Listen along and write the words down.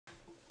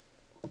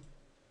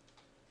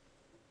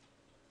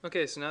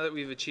Okay, so now that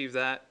we've achieved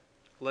that,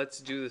 let's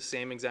do the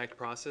same exact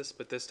process,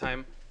 but this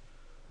time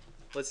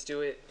let's do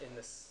it in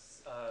the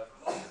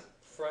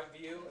front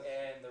view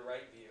and the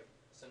right view.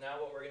 So now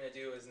what we're going to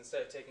do is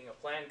instead of taking a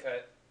plan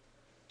cut,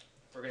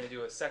 we're going to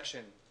do a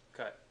section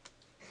cut.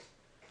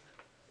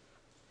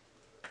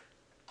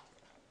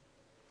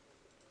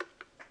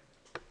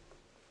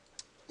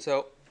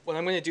 So what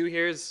I'm going to do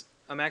here is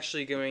I'm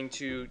actually going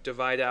to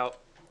divide out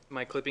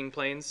my clipping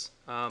planes.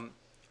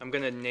 I'm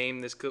going to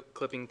name this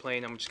clipping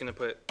plane. I'm just going to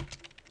put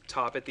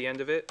top at the end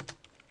of it.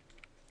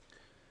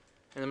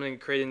 And I'm going to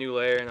create a new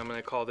layer, and I'm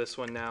going to call this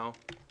one now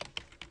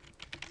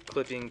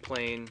clipping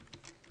plane,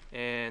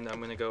 and I'm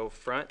going to go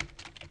front.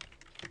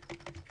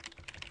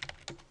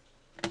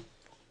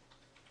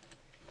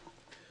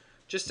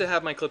 Just to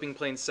have my clipping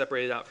planes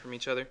separated out from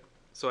each other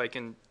so I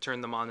can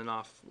turn them on and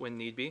off when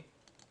need be.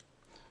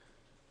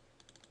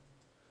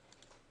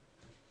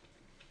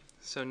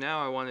 So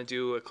now I want to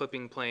do a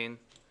clipping plane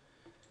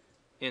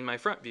in my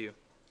front view.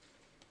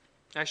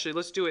 Actually,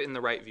 let's do it in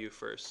the right view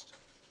first.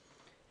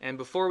 And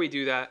before we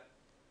do that,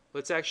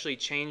 let's actually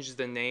change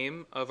the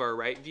name of our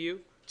right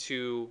view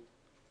to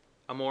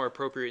a more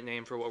appropriate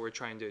name for what we're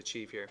trying to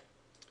achieve here.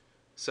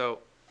 So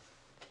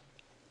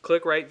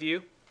click right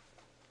view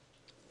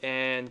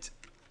and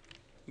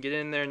get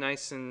in there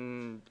nice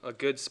and a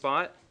good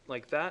spot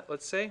like that,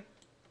 let's say.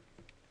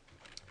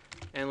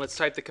 And let's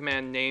type the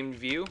command named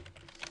view.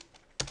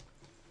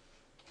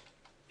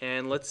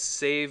 And let's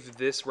save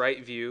this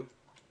right view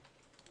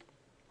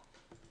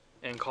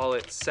and call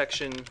it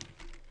section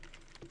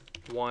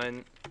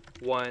 1,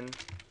 1. And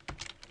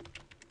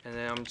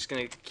then I'm just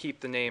going to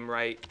keep the name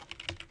right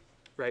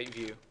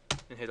view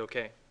and hit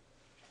OK.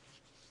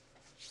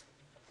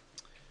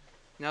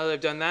 Now that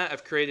I've done that,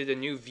 I've created a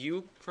new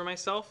view for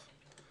myself.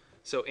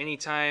 So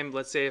anytime,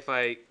 let's say if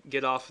I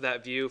get off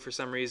that view for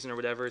some reason or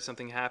whatever,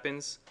 something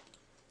happens,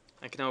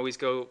 I can always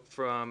go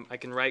from, I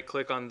can right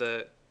click on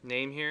the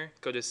name here,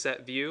 go to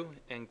set view,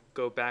 and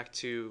go back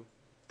to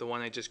the one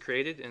I just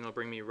created, and it'll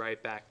bring me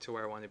right back to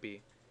where I want to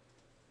be.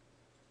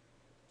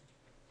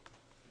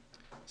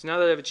 So now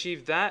that I've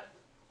achieved that,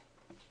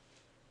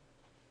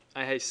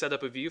 I have set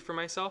up a view for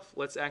myself.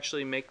 Let's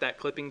actually make that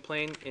clipping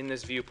plane in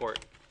this viewport.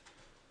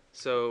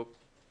 So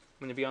I'm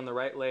going to be on the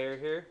right layer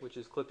here, which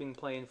is clipping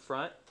plane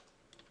front.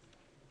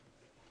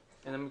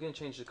 And I'm going to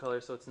change the color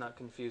so it's not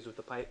confused with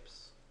the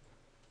pipes.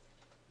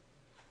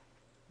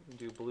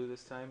 Do blue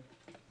this time.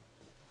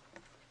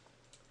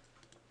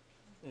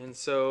 And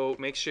so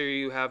make sure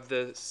you have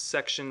the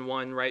section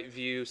 1 right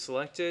view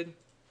selected.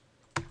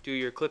 Do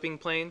your clipping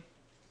plane.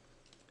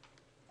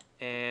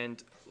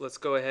 And let's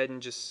go ahead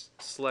and just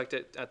select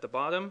it at the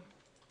bottom.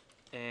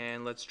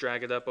 And let's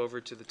drag it up over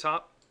to the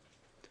top.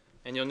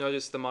 And you'll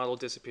notice the model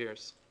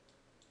disappears.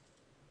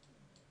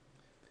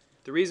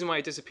 The reason why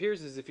it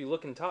disappears is if you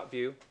look in top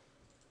view,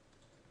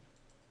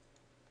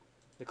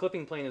 the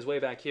clipping plane is way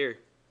back here.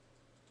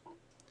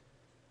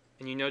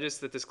 And you notice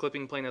that this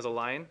clipping plane has a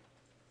line.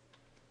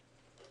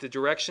 The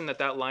direction that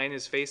that line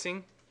is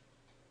facing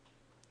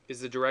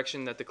is the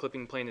direction that the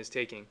clipping plane is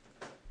taking.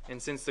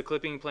 And since the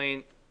clipping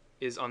plane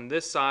is on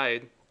this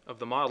side of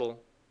the model,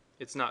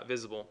 it's not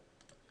visible.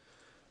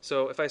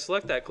 So if I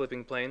select that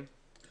clipping plane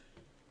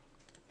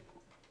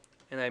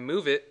and I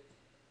move it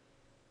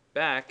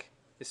back,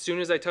 as soon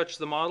as I touch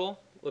the model,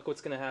 look what's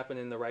going to happen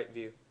in the right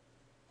view.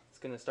 It's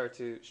going to start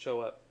to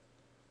show up.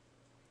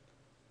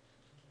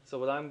 So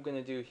what I'm going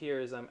to do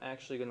here is I'm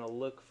actually going to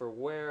look for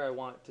where I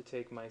want to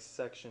take my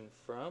section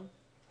from.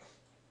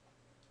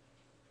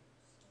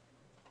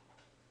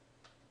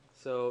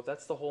 So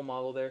that's the whole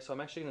model there. So I'm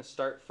actually going to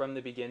start from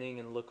the beginning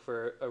and look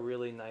for a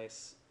really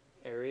nice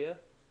area.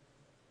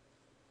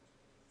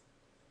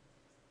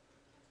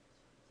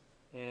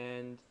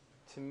 And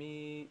to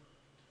me,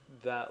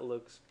 that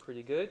looks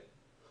pretty good.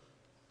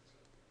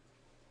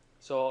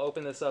 So I'll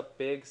open this up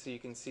big so you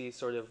can see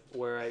sort of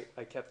where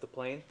I kept the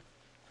plane.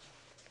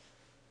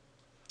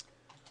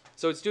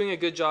 So it's doing a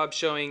good job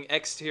showing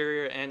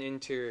exterior and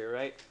interior,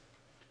 right?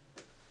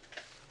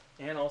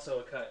 And also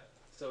a cut.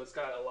 So it's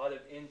got a lot of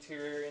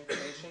interior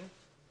information.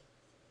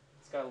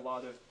 It's got a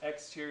lot of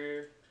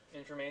exterior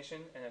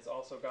information, and it's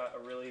also got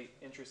a really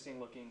interesting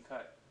looking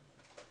cut.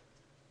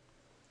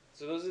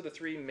 So those are the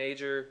three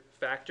major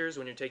factors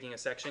when you're taking a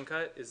section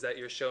cut, is that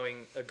you're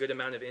showing a good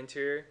amount of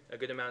interior, a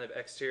good amount of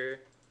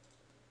exterior,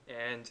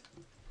 and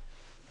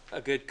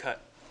a good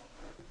cut,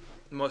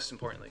 most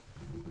importantly.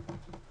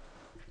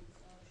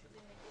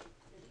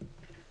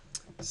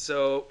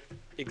 So,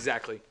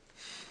 exactly.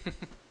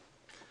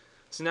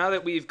 So now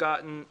that we've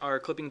gotten our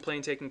clipping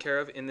plane taken care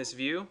of in this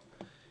view,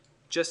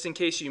 just in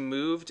case you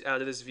moved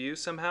out of this view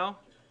somehow,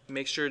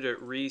 make sure to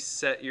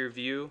reset your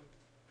view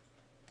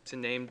to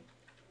name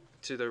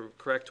to the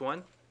correct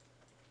one.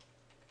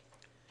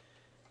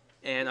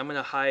 And I'm going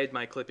to hide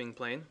my clipping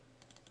plane.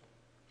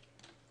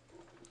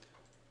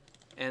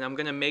 And I'm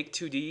going to make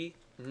 2D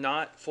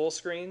not full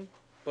screen,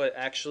 but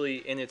actually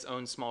in its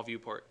own small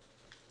viewport.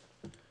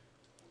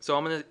 So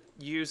I'm going to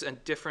use a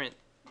different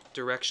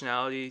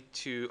directionality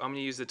I'm going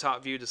to use the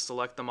top view to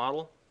select the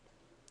model.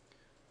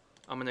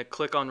 I'm going to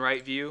click on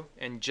right view,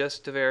 and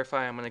just to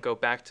verify, I'm going to go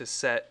back to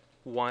set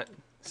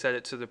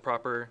it to the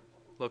proper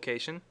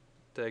location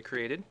that I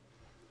created.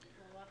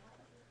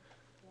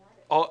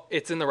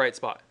 It's in the right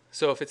spot.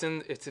 So if it's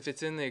in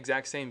the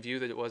exact same view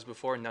that it was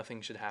before,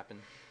 nothing should happen,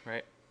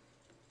 right?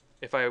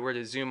 If I were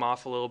to zoom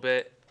off a little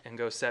bit and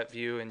go set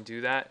view and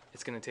do that,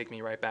 it's going to take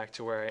me right back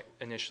to where I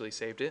initially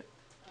saved it.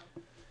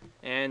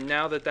 And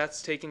now that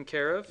that's taken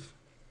care of,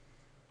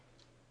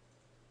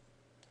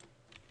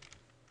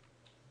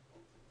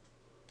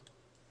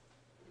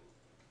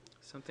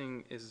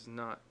 something is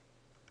not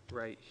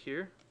right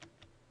here.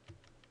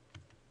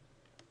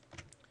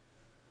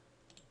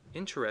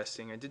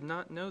 Interesting, I did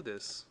not know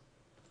this.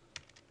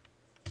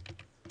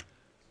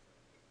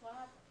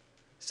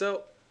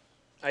 So,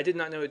 I did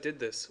not know it did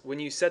this. When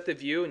you set the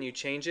view and you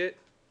change it,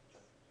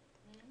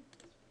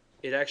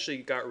 it actually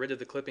got rid of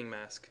the clipping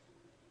mask.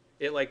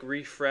 It like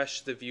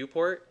refreshed the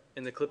viewport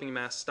and the clipping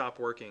mask stopped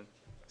working.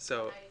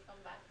 So,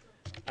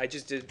 I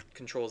just did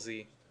Control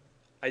Z.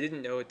 I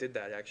didn't know it did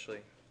that actually.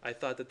 I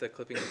thought that the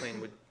clipping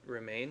plane would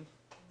remain.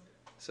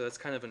 So that's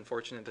kind of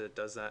unfortunate that it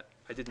does that.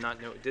 I did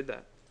not know it did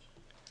that.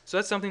 So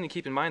that's something to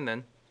keep in mind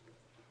then.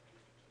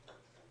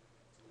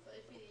 So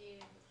if you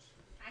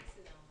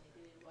accidentally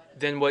do whatever,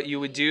 Then what you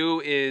would do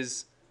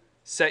is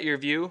set your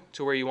view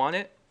to where you want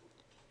it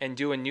and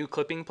do a new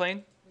clipping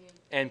plane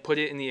and put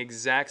it in the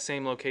exact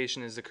same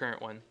location as the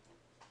current one.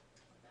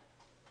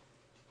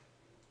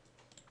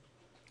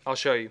 I'll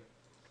show you.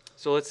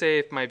 So let's say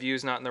if my view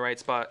is not in the right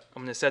spot,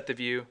 I'm going to set the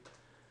view.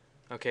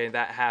 Okay,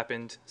 that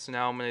happened. So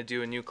now I'm going to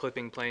do a new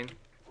clipping plane.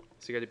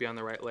 So you got to be on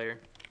the right layer.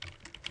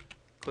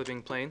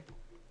 Clipping plane.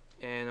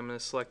 And I'm going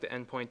to select the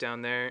endpoint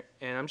down there.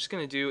 And I'm just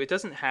going to do, it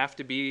doesn't have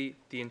to be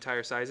the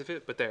entire size of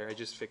it, but there, I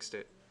just fixed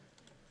it.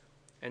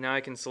 And now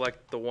I can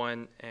select the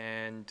one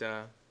and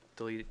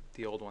delete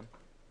the old one.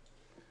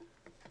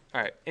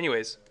 Alright,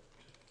 anyways.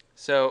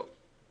 So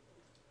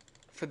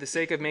for the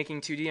sake of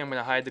making 2D, I'm going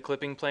to hide the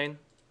clipping plane.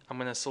 I'm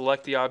going to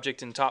select the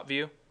object in top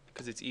view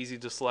because it's easy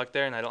to select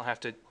there and I don't have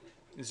to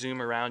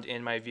zoom around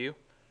in my view.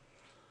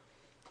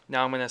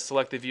 Now I'm going to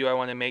select the view I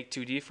want to make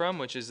 2D from,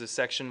 which is the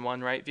section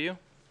 1 right view,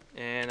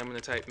 and I'm going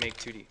to type make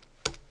 2D.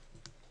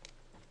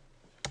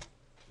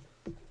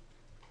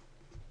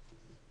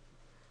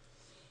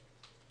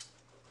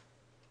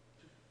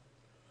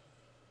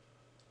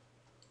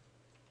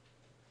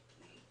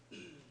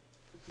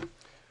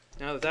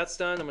 Now that that's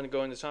done, I'm going to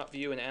go into top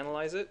view and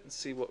analyze it and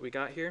see what we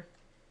got here.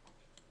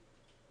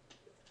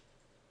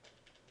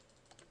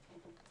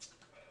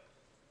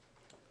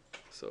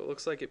 So it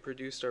looks like it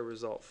produced our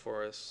result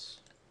for us.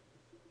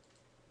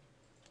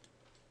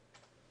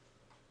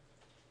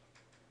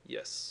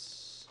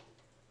 Yes.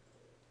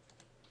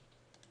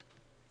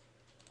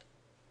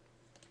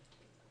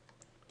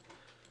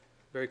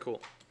 Very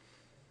cool.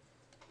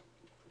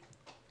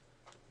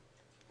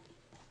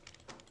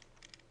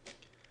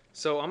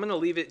 So I'm going to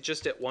leave it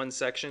just at one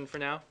section for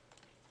now.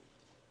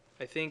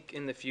 I think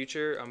in the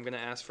future I'm going to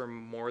ask for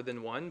more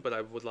than one, but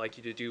I would like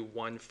you to do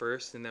one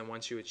first, and then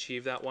once you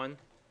achieve that one,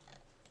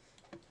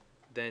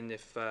 then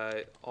if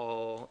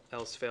all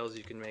else fails,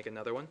 you can make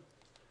another one.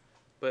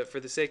 But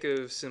for the sake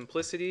of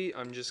simplicity,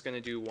 I'm just going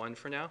to do one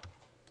for now.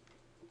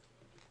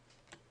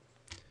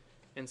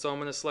 And so I'm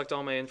going to select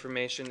all my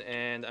information,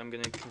 and I'm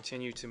going to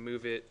continue to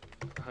move it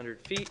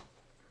 100 feet.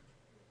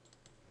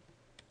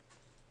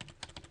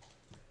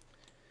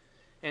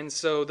 And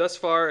so thus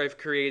far, I've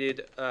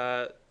created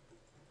a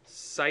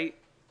site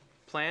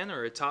plan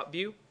or a top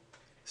view.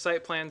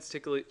 Site plans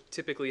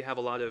typically have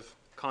a lot of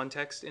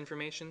context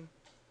information.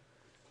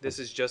 This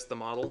is just the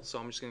model, so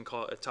I'm just going to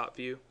call it a top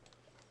view.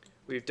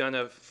 We've done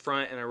a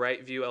front and a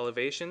right view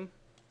elevation.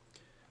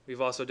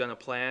 We've also done a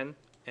plan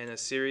and a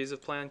series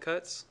of plan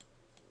cuts.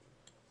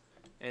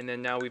 And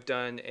then now we've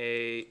done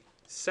a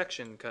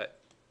section cut.